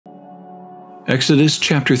Exodus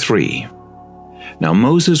chapter 3. Now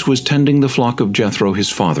Moses was tending the flock of Jethro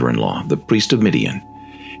his father-in-law, the priest of Midian,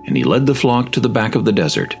 and he led the flock to the back of the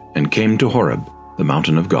desert, and came to Horeb, the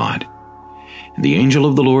mountain of God. And the angel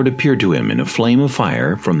of the Lord appeared to him in a flame of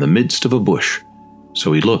fire from the midst of a bush.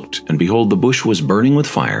 So he looked, and behold, the bush was burning with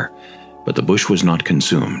fire, but the bush was not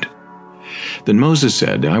consumed. Then Moses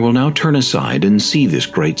said, I will now turn aside and see this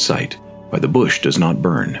great sight, why the bush does not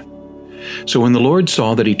burn. So when the Lord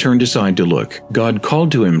saw that he turned aside to look, God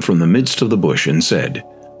called to him from the midst of the bush and said,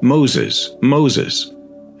 Moses, Moses.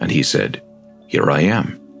 And he said, Here I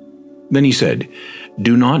am. Then he said,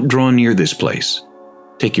 Do not draw near this place.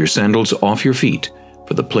 Take your sandals off your feet,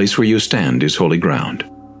 for the place where you stand is holy ground.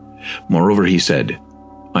 Moreover he said,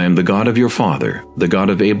 I am the God of your father, the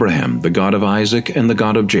God of Abraham, the God of Isaac, and the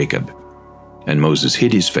God of Jacob. And Moses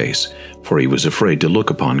hid his face, for he was afraid to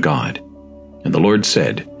look upon God. And the Lord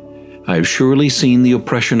said, I have surely seen the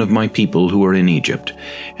oppression of my people who are in Egypt,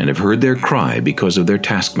 and have heard their cry because of their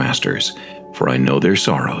taskmasters, for I know their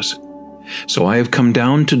sorrows. So I have come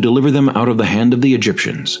down to deliver them out of the hand of the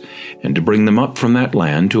Egyptians, and to bring them up from that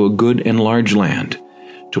land to a good and large land,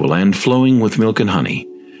 to a land flowing with milk and honey,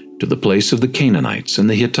 to the place of the Canaanites, and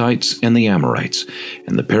the Hittites, and the Amorites,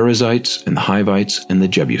 and the Perizzites, and the Hivites, and the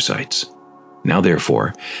Jebusites. Now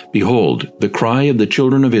therefore, behold, the cry of the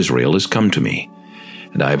children of Israel is come to me,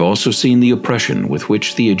 and I have also seen the oppression with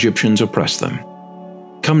which the Egyptians oppress them.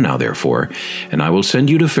 Come now therefore, and I will send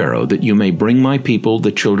you to Pharaoh, that you may bring my people,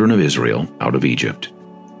 the children of Israel, out of Egypt.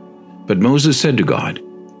 But Moses said to God,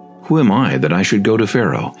 Who am I that I should go to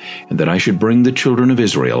Pharaoh, and that I should bring the children of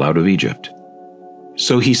Israel out of Egypt?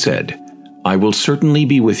 So he said, I will certainly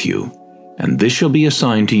be with you, and this shall be a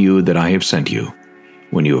sign to you that I have sent you.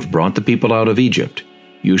 When you have brought the people out of Egypt,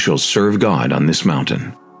 you shall serve God on this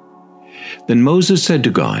mountain. Then Moses said to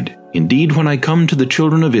God, Indeed, when I come to the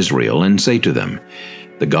children of Israel and say to them,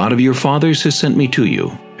 The God of your fathers has sent me to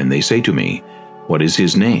you, and they say to me, What is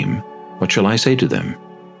his name? What shall I say to them?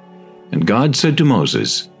 And God said to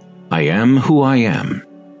Moses, I am who I am.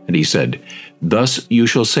 And he said, Thus you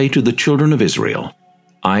shall say to the children of Israel,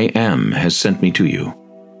 I am has sent me to you.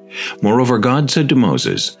 Moreover God said to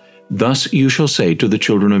Moses, Thus you shall say to the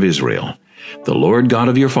children of Israel, The Lord God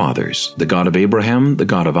of your fathers, the God of Abraham, the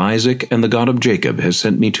God of Isaac, and the God of Jacob has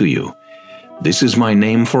sent me to you. This is my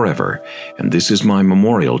name forever, and this is my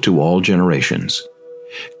memorial to all generations.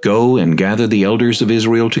 Go and gather the elders of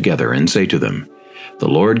Israel together, and say to them, The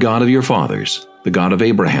Lord God of your fathers, the God of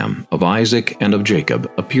Abraham, of Isaac, and of Jacob,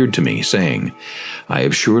 appeared to me, saying, I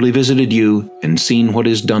have surely visited you, and seen what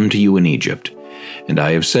is done to you in Egypt. And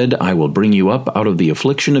I have said, I will bring you up out of the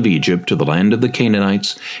affliction of Egypt to the land of the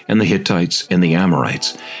Canaanites, and the Hittites, and the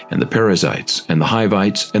Amorites, and the Perizzites, and the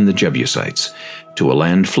Hivites, and the Jebusites, to a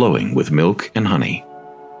land flowing with milk and honey.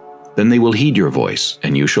 Then they will heed your voice,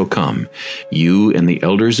 and you shall come, you and the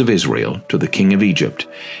elders of Israel, to the king of Egypt,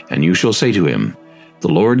 and you shall say to him, The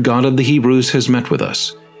Lord God of the Hebrews has met with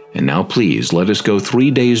us, and now please let us go 3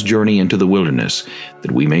 days' journey into the wilderness,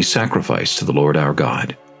 that we may sacrifice to the Lord our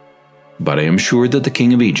God. But I am sure that the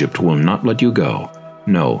king of Egypt will not let you go,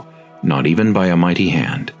 no, not even by a mighty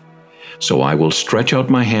hand. So I will stretch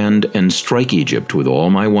out my hand and strike Egypt with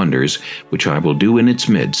all my wonders, which I will do in its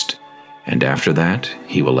midst, and after that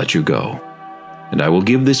he will let you go. And I will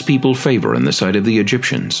give this people favor in the sight of the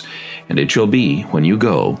Egyptians, and it shall be, when you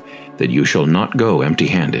go, that you shall not go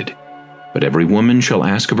empty-handed. But every woman shall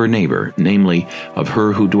ask of her neighbor, namely, of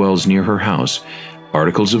her who dwells near her house,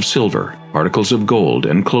 articles of silver, articles of gold,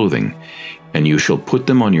 and clothing, and you shall put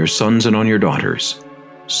them on your sons and on your daughters.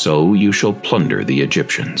 So you shall plunder the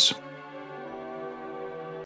Egyptians.